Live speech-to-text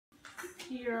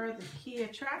Here are the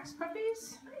Trax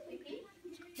puppies.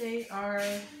 They are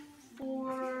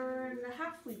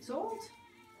 4.5 weeks old.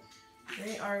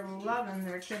 They are loving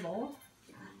their kibble.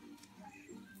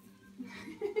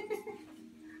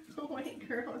 The white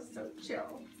girl is so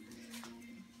chill.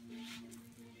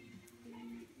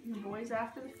 The boy's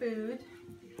after the food.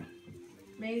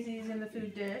 Maisie's in the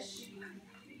food dish.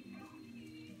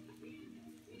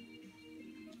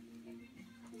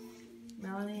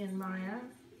 Melanie and Maya.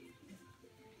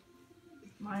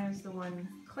 Maya's the one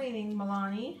cleaning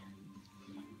Milani.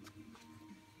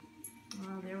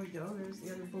 Oh, there we go. There's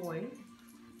the other boy.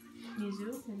 Mizu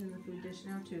is in the food dish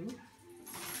now too.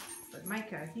 But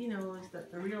Micah, he knows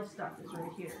that the real stuff is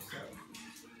right here, so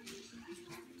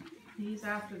he's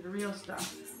after the real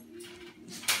stuff.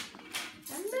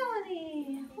 And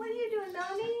Melanie! What are you doing,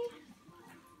 Melanie?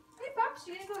 Hey, Pups,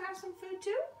 you gonna go have some food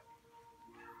too?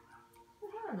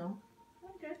 I don't know.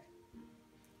 I'm good.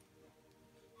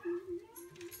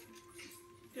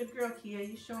 Good girl, Kia.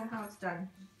 You show them how it's done.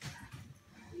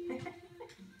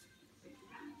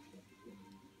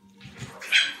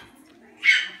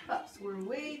 Pups were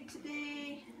weighed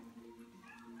today.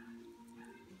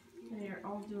 They are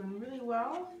all doing really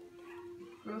well.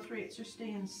 Growth rates are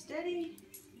staying steady.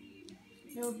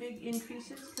 No big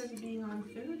increases because of being on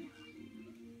food.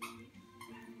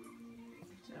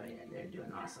 So yeah, they're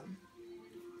doing awesome.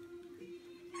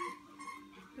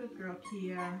 Good girl,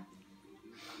 Kia.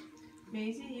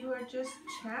 Maisie, you are just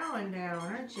chowing down,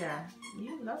 aren't you?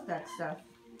 You love that stuff.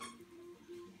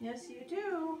 Yes, you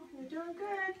do. You're doing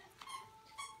good.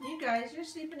 You guys, you're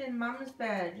sleeping in Mama's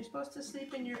bed. You're supposed to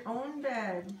sleep in your own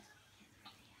bed.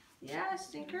 Yeah,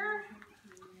 stinker.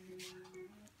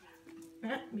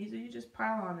 Mizu, you just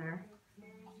pile on there.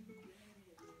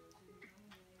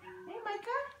 Hey,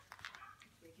 Micah.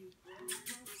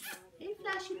 Hey,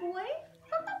 flashy boy.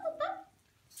 Pop, pop, pop, pop.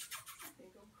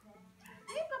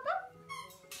 Hey, Papa.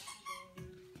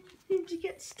 Did you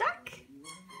get stuck?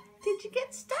 Did you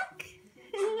get stuck?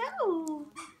 Hello.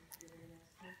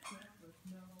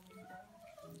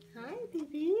 Hi,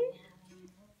 baby.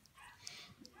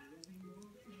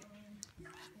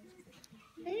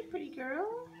 Hey, pretty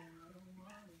girl.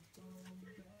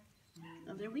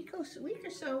 Another week or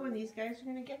so, and these guys are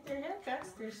going to get their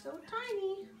haircuts. They're so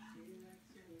tiny.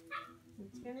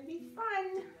 It's going to be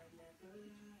fun.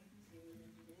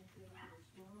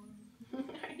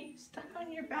 Are you stuck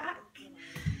on your back?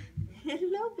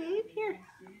 Hello, babe. Here.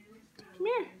 Come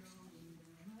here.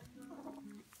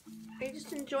 Are you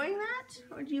just enjoying that?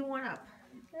 Or do you want up?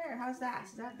 There, how's that?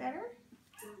 Is that better?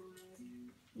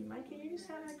 You might get used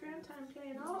to having a grand time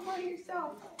playing all by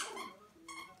yourself.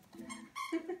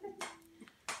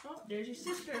 Oh, there's your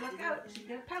sister. Look out. She's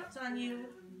going to pounce on you.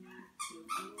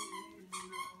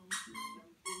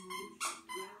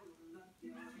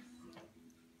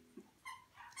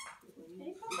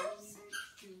 Hey, Puppers.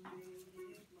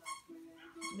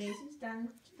 Maisie's done.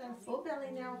 She's done full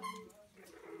belly now.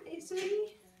 Hey,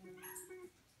 sweetie.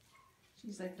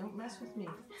 She's like, don't mess with me.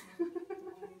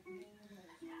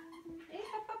 Hey,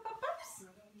 pups.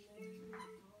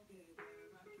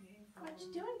 What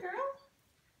you doing, girl?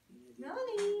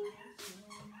 Melanie.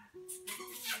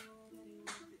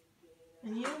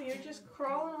 And you're just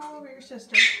crawling all over your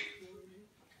sister.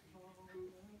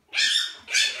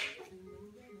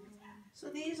 So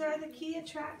these are the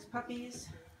Trax puppies,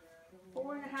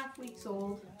 4.5 weeks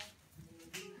old.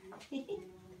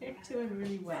 They're doing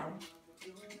really well.